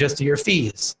looking just at your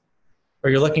fees, or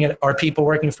you're looking at are people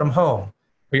working from home,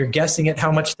 or you're guessing at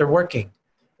how much they're working,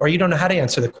 or you don't know how to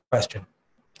answer the question.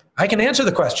 I can answer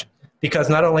the question because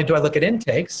not only do I look at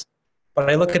intakes, but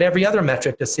I look at every other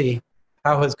metric to see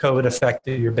how has COVID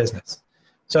affected your business.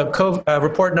 So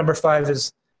report number 5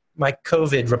 is my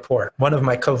COVID report, one of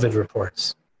my COVID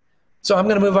reports. So I'm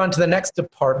going to move on to the next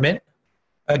department.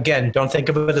 Again, don't think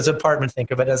of it as a department,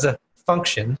 think of it as a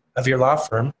function of your law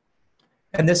firm.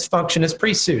 And this function is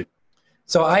pre-suit.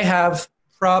 So I have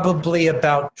probably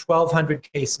about 1,200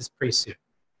 cases pre-suit,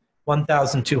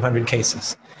 1,200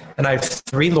 cases. And I have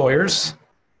 3 lawyers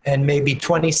and maybe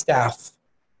 20 staff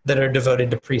that are devoted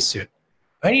to pre-suit.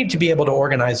 I need to be able to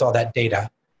organize all that data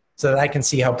so that I can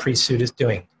see how pre-suit is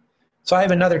doing. So I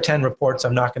have another 10 reports.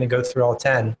 I'm not going to go through all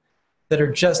 10 that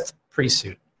are just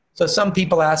pre-suit. So some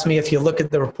people ask me, if you look at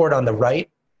the report on the right,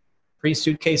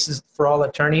 pre-suit cases for all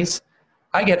attorneys,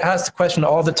 I get asked the question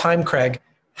all the time, Craig,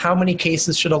 how many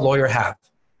cases should a lawyer have?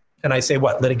 And I say,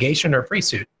 what, litigation or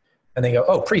pre-suit? And they go,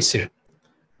 oh, pre-suit.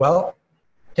 Well,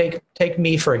 take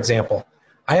me, for example.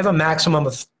 I have a maximum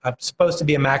of, supposed to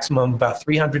be a maximum of about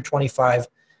 325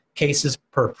 cases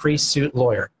per pre-suit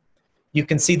lawyer. You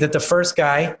can see that the first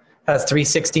guy has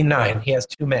 369. He has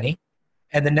too many.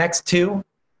 And the next two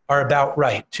are about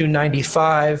right,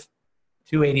 295,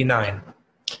 289.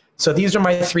 So these are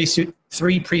my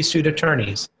three pre-suit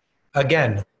attorneys.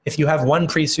 Again, if you have one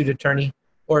pre-suit attorney,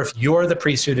 or if you're the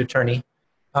pre-suit attorney,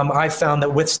 I found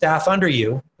that with staff under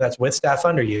you, that's with staff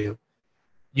under you,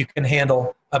 you can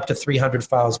handle up to 300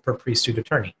 files per pre-suit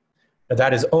attorney. Now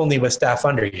that is only with staff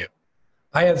under you.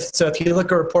 So if you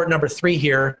look at report number 3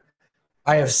 here,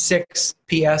 I have 6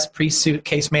 PS, pre-suit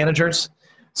case managers.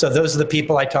 So those are the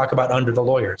people I talk about under the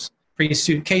lawyers.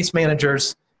 Pre-suit case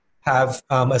managers have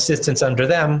assistants under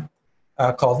them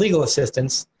called legal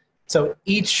assistants. So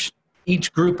each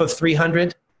group of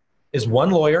 300 is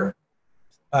 1 lawyer,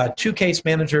 2 case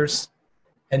managers,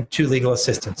 and 2 legal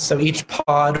assistants. So each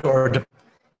pod or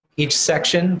each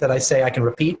section that I say I can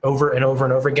repeat over and over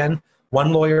and over again,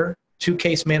 1 lawyer, 2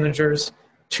 case managers,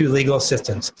 2 legal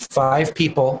assistants, 5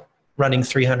 people running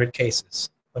 300 cases.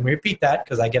 Let me repeat that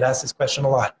because I get asked this question a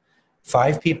lot.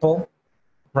 5 people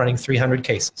running 300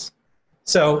 cases.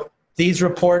 So these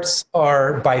reports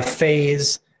are by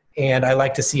phase, and I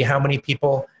like to see how many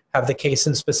people have the case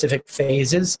in specific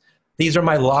phases. These are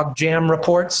my logjam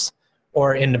reports,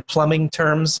 or in plumbing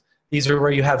terms, these are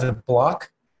where you have a block.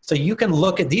 So you can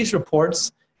look at these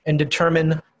reports and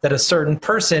determine that a certain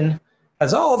person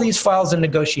has all these files in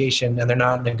negotiation and they're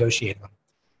not negotiating them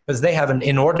because they have an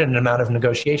inordinate amount of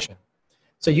negotiation.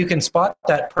 So you can spot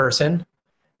that person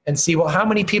and see, well, how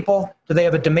many people do they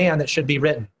have a demand that should be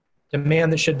written,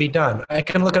 demand that should be done? I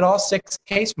can look at all 6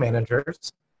 case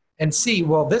managers and see,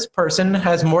 well, this person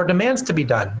has more demands to be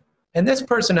done, and this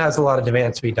person has a lot of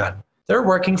demands to be done. They're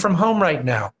working from home right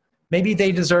now. Maybe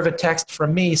they deserve a text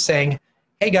from me saying,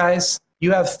 hey guys,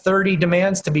 you have 30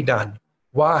 demands to be done.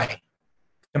 Why?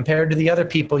 Compared to the other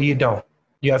people, you don't.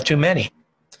 You have too many.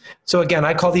 So again,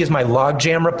 I call these my log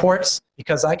jam reports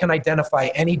because I can identify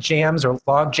any jams or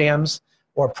log jams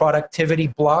or productivity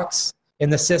blocks in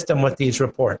the system with these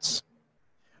reports.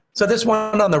 So this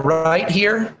one on the right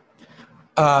here,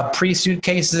 pre-suit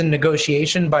cases and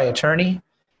negotiation by attorney.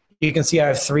 You can see I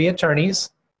have 3 attorneys,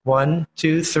 1,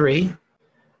 2, 3.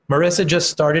 Marissa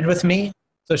just started with me,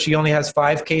 so she only has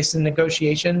 5 cases in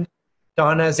negotiation.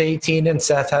 Don has 18 and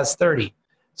Seth has 30.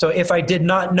 So if I did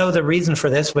not know the reason for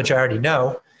this, which I already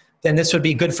know, then this would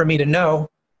be good for me to know,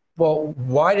 well,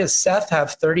 why does Seth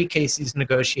have 30 cases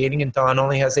negotiating and Don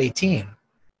only has 18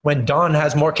 when Don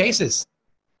has more cases?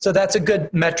 So that's a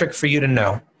good metric for you to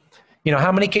know. You know,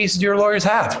 how many cases do your lawyers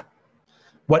have?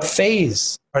 What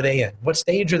phase are they in? What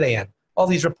stage are they in? All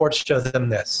these reports show them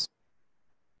this.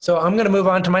 So I'm going to move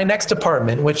on to my next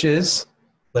department, which is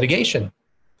litigation.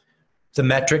 The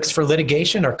metrics for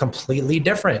litigation are completely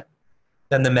different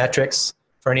than the metrics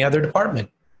for any other department.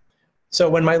 So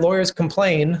when my lawyers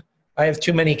complain, I have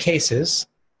too many cases,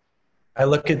 I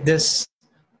look at this,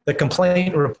 the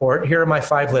complaint report. Here are my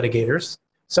 5 litigators.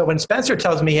 So when Spencer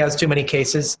tells me he has too many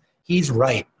cases, he's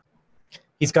right.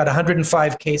 He's got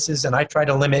 105 cases, and I try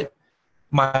to limit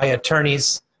my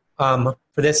attorneys for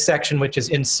this section, which is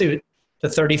in suit, to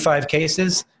 35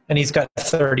 cases, and he's got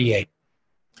 38.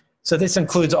 So this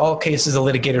includes all cases the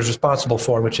litigator is responsible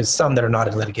for, which is some that are not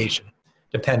in litigation,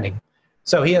 depending.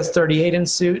 So he has 38 in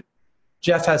suit.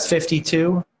 Jeff has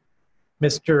 52.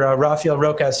 Mr. Rafael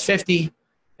Roca has 50,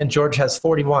 and George has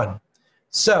 41.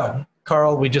 So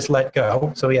Carl, we just let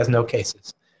go, so he has no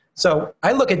cases. So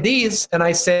I look at these and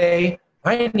I say,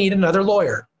 I need another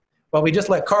lawyer. Well, we just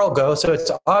let Carl go, so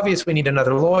it's obvious we need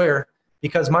another lawyer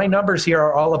because my numbers here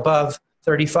are all above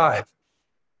 35.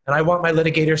 And I want my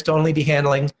litigators to only be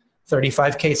handling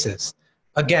 35 cases.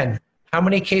 Again, how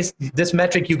many cases, this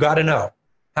metric you got to know.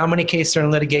 How many cases are in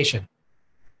litigation?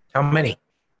 How many?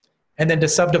 And then to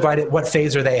subdivide it, what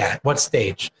phase are they at? What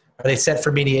stage? Are they set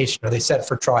for mediation? Are they set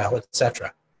for trial,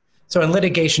 etc.? So in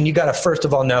litigation, you got to first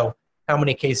of all know how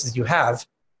many cases you have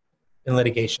in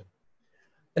litigation.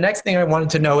 The next thing I wanted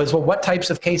to know is, well, what types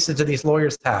of cases do these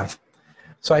lawyers have?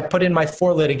 So I put in my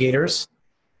 4 litigators,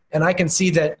 and I can see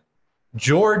that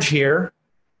George here,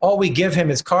 all we give him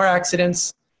is car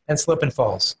accidents and slip and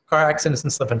falls. Car accidents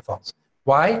and slip and falls.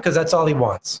 Why? Because that's all he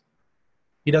wants.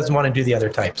 He doesn't want to do the other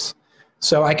types.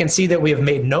 So I can see that we have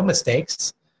made no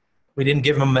mistakes. We didn't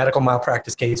give him a medical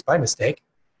malpractice case by mistake.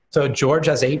 So George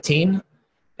has 18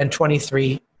 and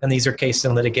 23, and these are cases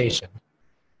in litigation.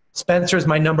 Spencer's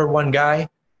my number 1 guy.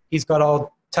 He's got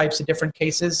all types of different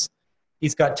cases.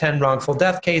 He's got 10 wrongful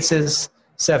death cases,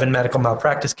 7 medical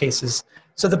malpractice cases.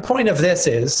 So the point of this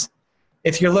is,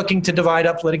 if you're looking to divide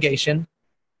up litigation,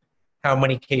 how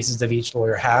many cases does each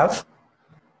lawyer have?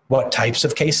 what types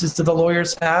of cases do the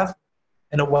lawyers have,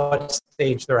 and at what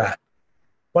stage they're at.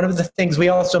 One of the things we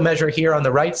also measure here on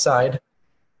the right side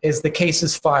is the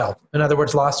cases filed. In other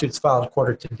words, lawsuits filed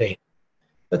quarter to date.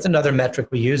 That's another metric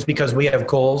we use because we have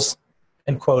goals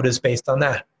and quotas based on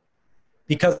that.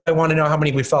 Because I want to know how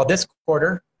many we filed this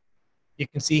quarter, you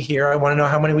can see here, I want to know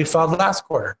how many we filed last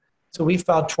quarter. So we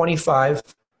filed 25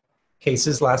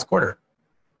 cases last quarter.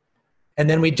 And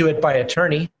then we do it by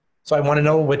attorney. So I want to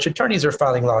know which attorneys are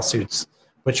filing lawsuits,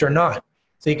 which are not.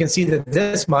 So you can see that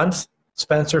this month,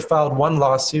 Spencer filed 1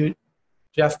 lawsuit,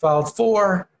 Jeff filed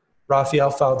 4,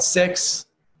 Raphael filed 6,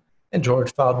 and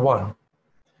George filed 1.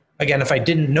 Again, if I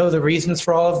didn't know the reasons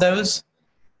for all of those,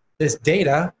 this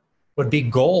data would be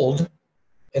gold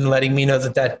in letting me know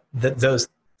that those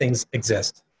things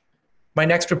exist. My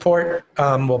next report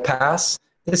will pass.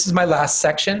 This is my last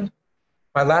section.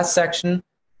 My last section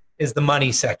is the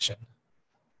money section.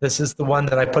 This is the one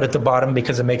that I put at the bottom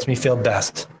because it makes me feel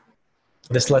best.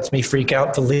 This lets me freak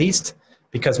out the least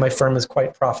because my firm is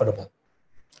quite profitable.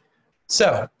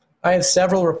 So I have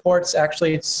several reports.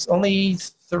 Actually, it's only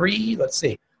 3. Let's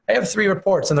see. I have 3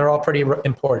 reports, and they're all pretty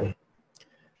important.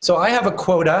 So I have a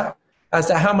quota as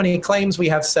to how many claims we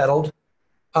have settled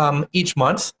each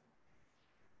month.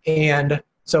 And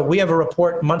so we have a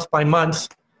report month by month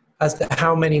as to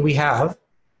how many we have.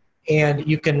 And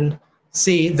you can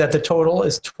see that the total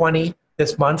is 20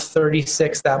 this month,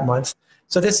 36 that month.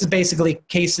 So this is basically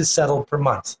cases settled per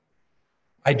month.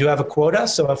 I do have a quota,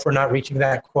 so if we're not reaching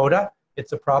that quota,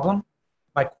 it's a problem.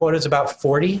 My quota is about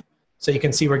 40, so you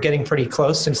can see we're getting pretty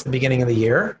close since the beginning of the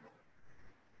year.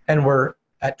 And we're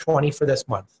at 20 for this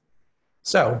month.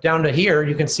 So down to here,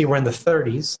 you can see we're in the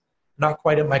 30s, not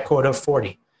quite at my quota of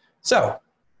 40. So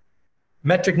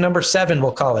metric number 7,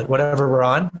 we'll call it, whatever we're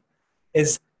on,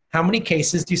 is how many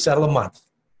cases do you settle a month?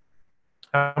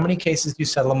 How many cases do you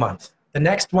settle a month? The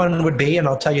next one would be, and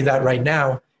I'll tell you that right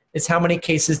now, is how many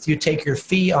cases do you take your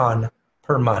fee on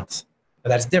per month? Now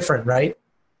that's different, right?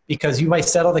 Because you might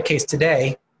settle the case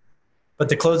today, but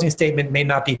the closing statement may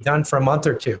not be done for a month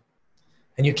or 2.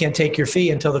 And you can't take your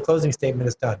fee until the closing statement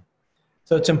is done.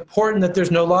 So it's important that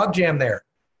there's no logjam there.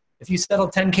 If you settle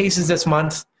 10 cases this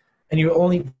month and you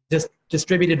only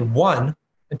distributed 1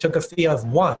 and took a fee of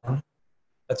 1,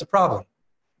 that's a problem.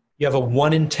 You have a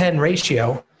 1 in 10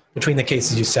 ratio between the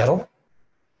cases you settle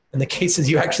and the cases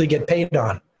you actually get paid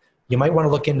on. You might want to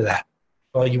look into that.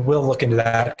 Well, you will look into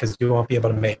that because you won't be able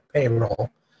to make payroll.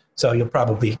 So you'll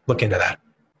probably look into that.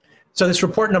 So this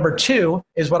report number 2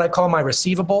 is what I call my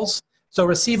receivables. So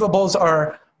receivables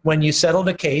are when you settled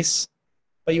a case,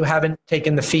 but you haven't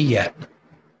taken the fee yet.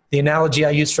 The analogy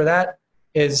I use for that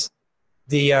is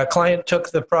the client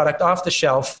took the product off the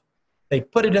shelf, they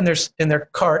put it in their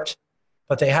cart,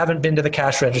 but they haven't been to the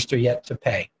cash register yet to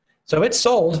pay. So it's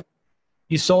sold.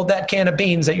 You sold that can of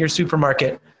beans at your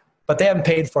supermarket, but they haven't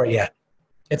paid for it yet.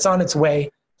 It's on its way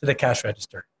to the cash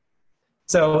register.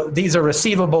 So these are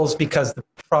receivables because the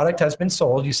product has been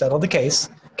sold, you settled the case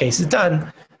is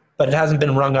done, but it hasn't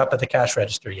been rung up at the cash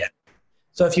register yet.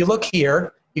 So if you look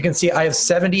here, you can see I have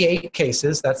 78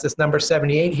 cases. That's this number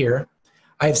 78 here.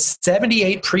 I have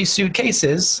 78 pre-suit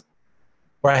cases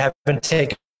where I haven't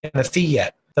taken the fee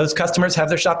yet. Those customers have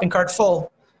their shopping cart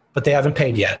full, but they haven't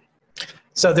paid yet.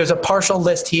 So there's a partial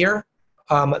list here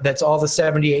that's all the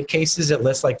 78 cases. It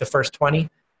lists like the first 20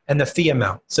 and the fee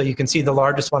amount. So you can see the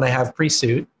largest one I have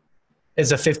pre-suit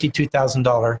is a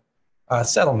 $52,000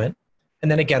 settlement.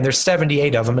 And then again, there's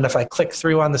 78 of them. And if I click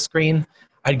through on the screen,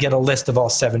 I'd get a list of all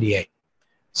 78.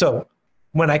 So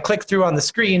when I click through on the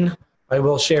screen, I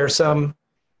will share some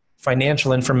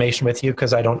financial information with you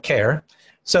because I don't care.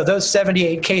 So those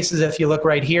 78 cases, if you look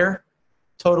right here,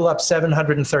 total up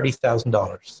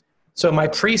 $730,000. So my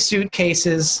pre-suit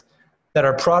cases that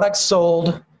are products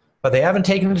sold, but they haven't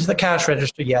taken it to the cash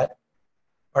register yet,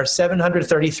 are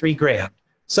 $733,000.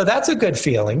 So that's a good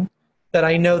feeling that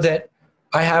I know that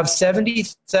I have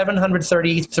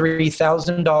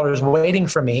 $733,000 waiting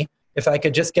for me if I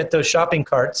could just get those shopping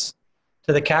carts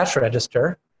to the cash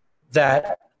register,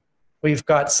 that we've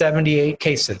got 78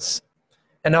 cases.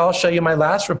 And I'll show you my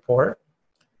last report,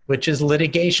 which is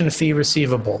litigation fee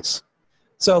receivables.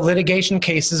 So litigation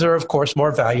cases are, of course,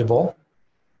 more valuable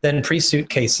than pre-suit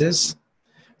cases.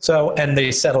 So, and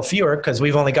they settle fewer because we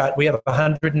have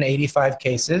 185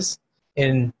 cases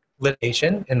in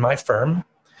litigation in my firm.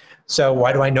 So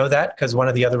why do I know that? Because one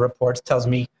of the other reports tells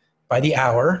me by the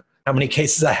hour how many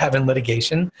cases I have in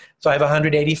litigation. So I have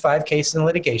 185 cases in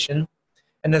litigation.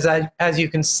 And as you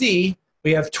can see,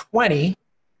 we have 20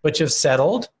 which have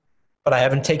settled, but I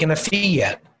haven't taken a fee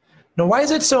yet. Now, why is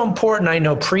it so important I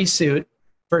know pre-suit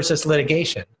versus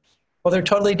litigation? Well, they're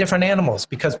totally different animals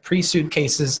because pre-suit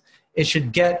cases, it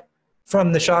should get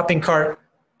from the shopping cart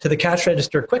to the cash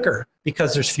register quicker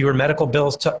because there's fewer medical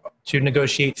bills to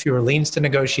negotiate, fewer liens to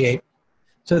negotiate.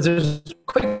 So there's a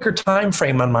quicker time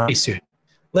frame on my pre-suit.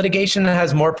 Litigation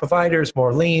has more providers,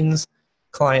 more liens,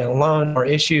 client loan, more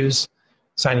issues,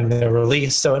 signing the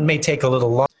release. So it may take a little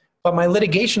longer. But my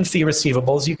litigation fee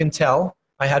receivables, you can tell,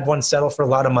 I had one settle for a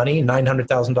lot of money,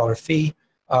 $900,000 fee,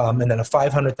 and then a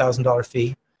 $500,000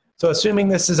 fee. So assuming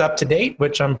this is up to date,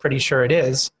 which I'm pretty sure it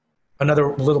is,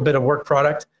 another little bit of work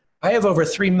product, I have over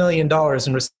 $3 million in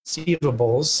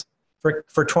receivables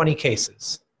for 20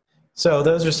 cases. So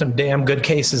those are some damn good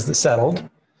cases that settled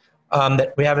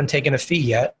that we haven't taken a fee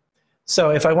yet.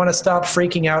 So if I want to stop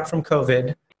freaking out from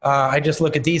COVID, I just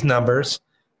look at these numbers.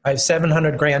 I have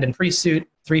 $700,000 in pre-suit,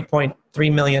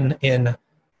 3.3 million in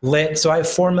lit. So I have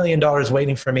 $4 million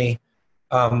waiting for me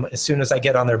as soon as I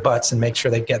get on their butts and make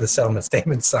sure they get the settlement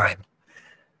statement signed.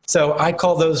 So I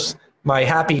call those my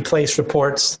happy place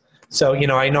reports. So,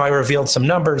 I know I revealed some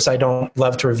numbers. I don't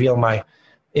love to reveal my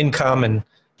income and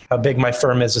how big my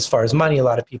firm is as far as money. A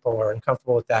lot of people are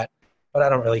uncomfortable with that, but I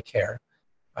don't really care.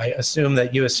 I assume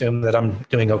that you assume that I'm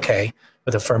doing okay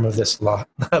with a firm of this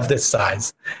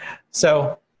size.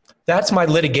 So that's my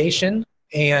litigation,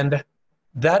 and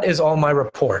that is all my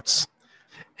reports.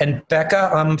 And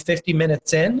Becca, I'm 50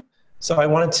 minutes in, so I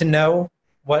wanted to know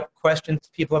what questions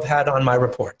people have had on my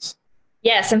reports.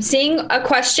 Yes, I'm seeing a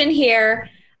question here.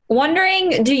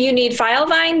 Wondering, do you need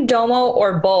Filevine, Domo,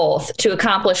 or both to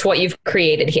accomplish what you've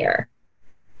created here?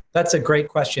 That's a great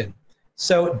question.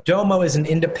 So Domo is an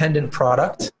independent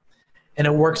product, and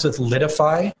it works with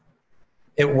Litify.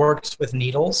 It works with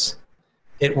Needles.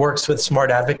 It works with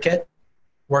Smart Advocate,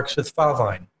 works with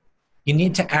Filevine. You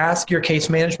need to ask your case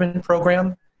management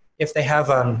program if they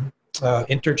have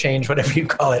interchange, whatever you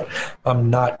call it. I'm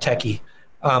not techie.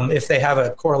 If they have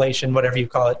a correlation, whatever you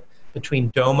call it,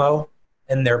 between Domo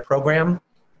and their program.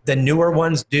 The newer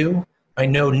ones do. I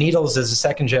know Needles is a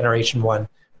second generation one,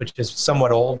 which is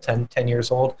somewhat old, 10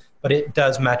 years old, but it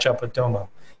does match up with Domo.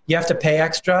 You have to pay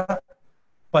extra,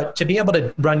 but to be able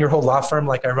to run your whole law firm,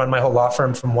 like I run my whole law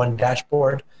firm from one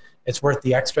dashboard, it's worth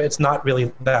the extra. It's not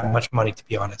really that much money, to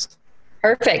be honest.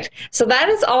 Perfect. So that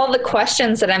is all the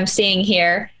questions that I'm seeing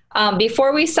here.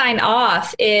 Before we sign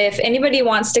off, if anybody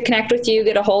wants to connect with you,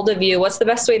 get a hold of you, what's the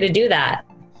best way to do that?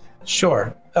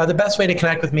 Sure. The best way to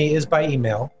connect with me is by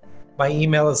email. My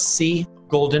email is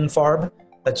cgoldenfarb,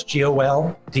 that's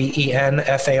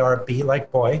GOLDENFARB, like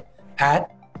boy,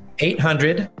 at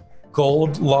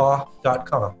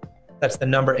 800goldlaw.com. That's the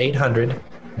number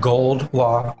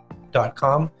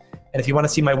 800goldlaw.com. And if you want to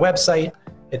see my website,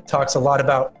 it talks a lot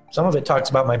about, some of it talks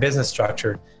about my business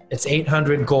structure. It's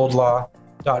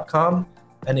 800goldlaw.com.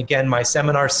 And again, my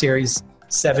seminar series,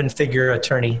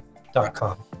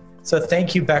 7figureattorney.com. So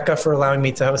thank you, Becca, for allowing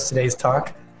me to host today's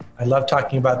talk. I love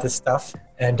talking about this stuff.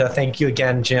 And thank you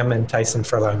again, Jim and Tyson,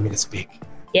 for allowing me to speak.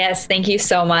 Yes, thank you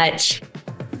so much.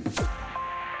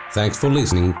 Thanks for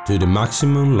listening to the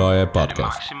Maximum Lawyer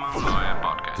Podcast.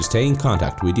 To stay in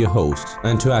contact with your hosts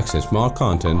and to access more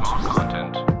content,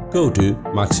 go to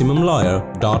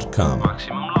MaximumLawyer.com.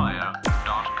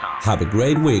 Have a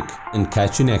great week and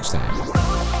catch you next time.